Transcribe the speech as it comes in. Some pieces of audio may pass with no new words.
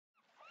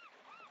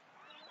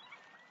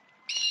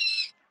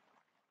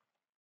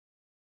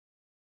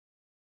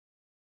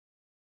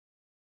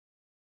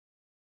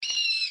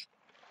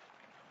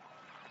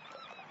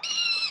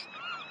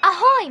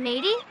Ahoy,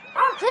 matey!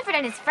 Clifford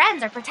and his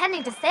friends are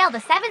pretending to sail the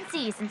 7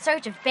 seas in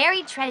search of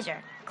buried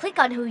treasure. Click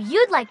on who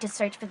you'd like to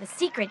search for the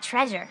secret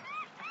treasure.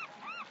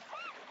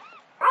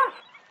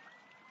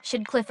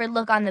 Should Clifford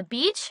look on the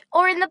beach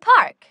or in the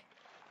park?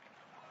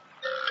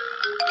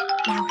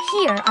 Now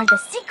here are the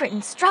secret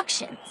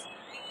instructions.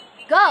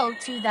 Go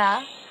to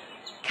the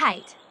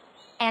kite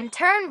and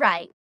turn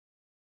right.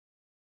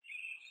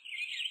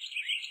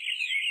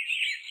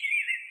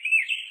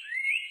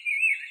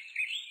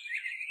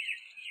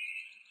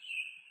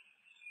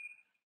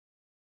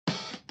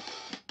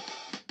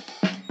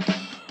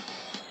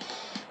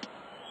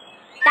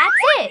 That's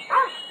it.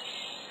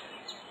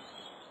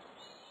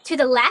 To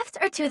the left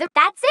or to the...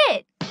 That's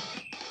it.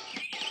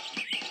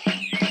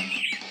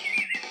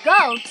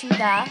 Go to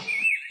the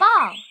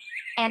ball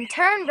and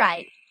turn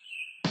right.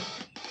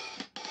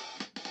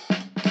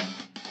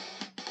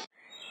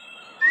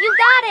 You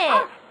got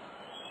it.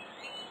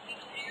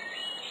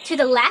 To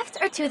the left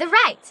or to the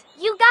right.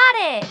 You got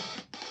it.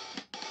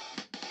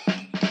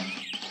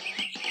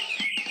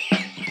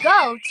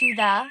 Go to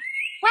the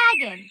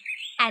wagon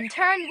and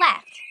turn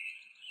left.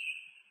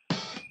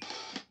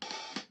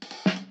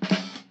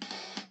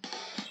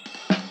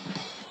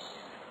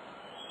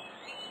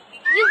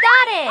 You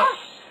got it!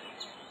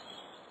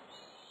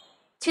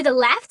 To the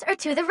left or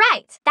to the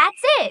right.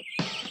 That's it.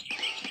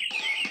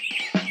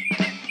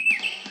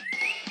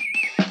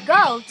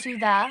 Go to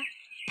the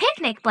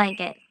picnic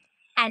blanket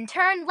and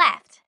turn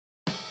left.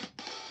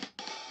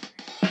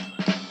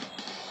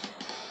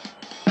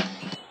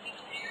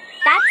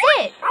 That's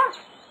it.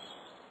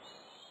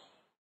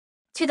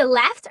 To the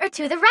left or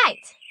to the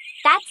right.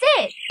 That's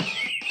it.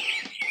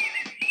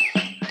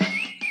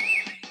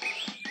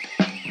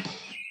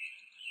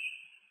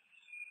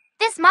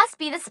 This must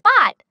be the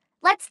spot.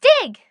 Let's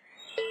dig.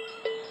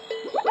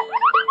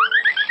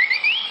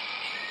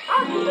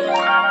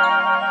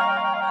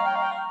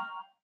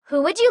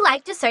 Who would you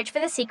like to search for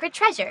the secret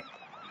treasure?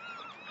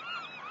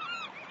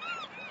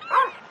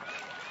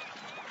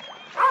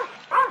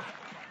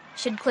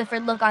 Should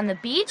Clifford look on the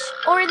beach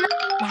or in the...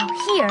 Now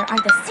here are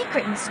the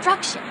secret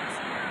instructions.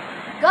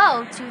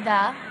 Go to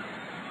the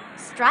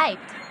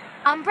striped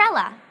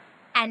umbrella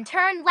and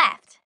turn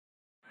left.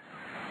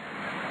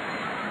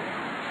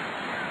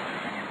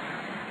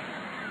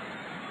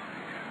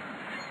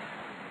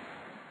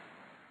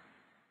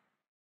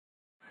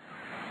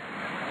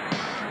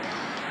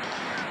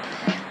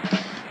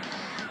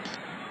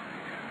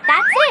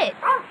 That's it.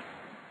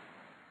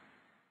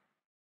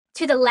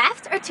 To the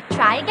left or to...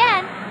 Try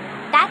again.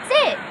 That's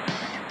it.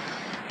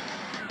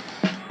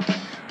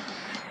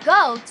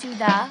 Go to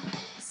the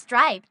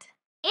striped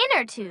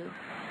inner tube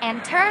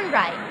and turn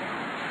right.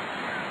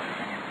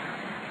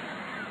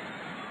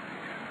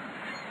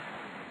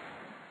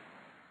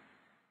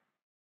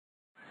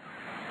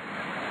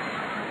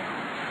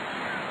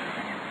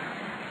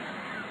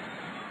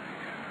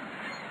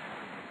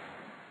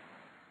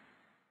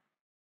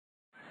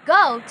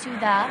 Go to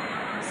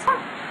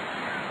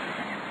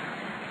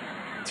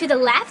the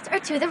left or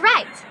to the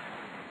right.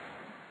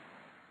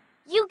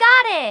 You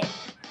got it!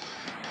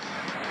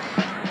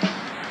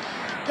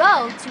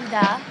 Go to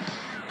the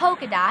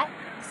polka dot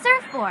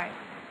surfboard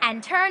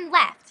and turn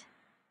left.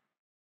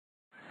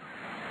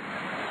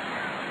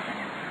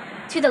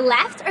 To the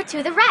left or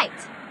to the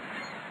right.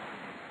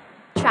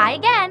 Try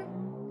again.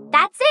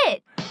 That's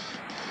it.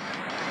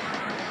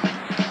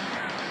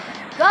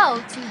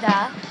 Go to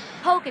the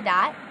polka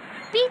dot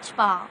beach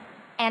ball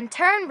and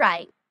turn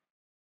right.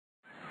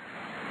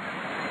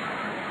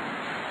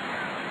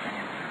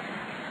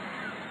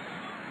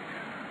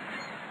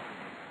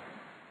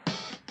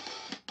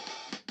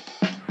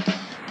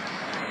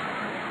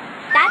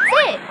 That's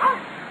it.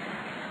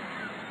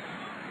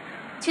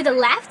 To the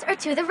left or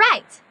to the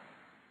right.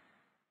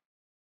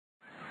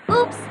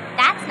 Oops,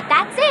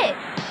 that's it.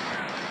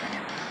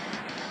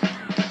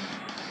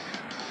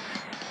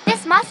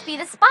 This must be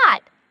the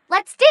spot.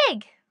 Let's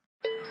dig.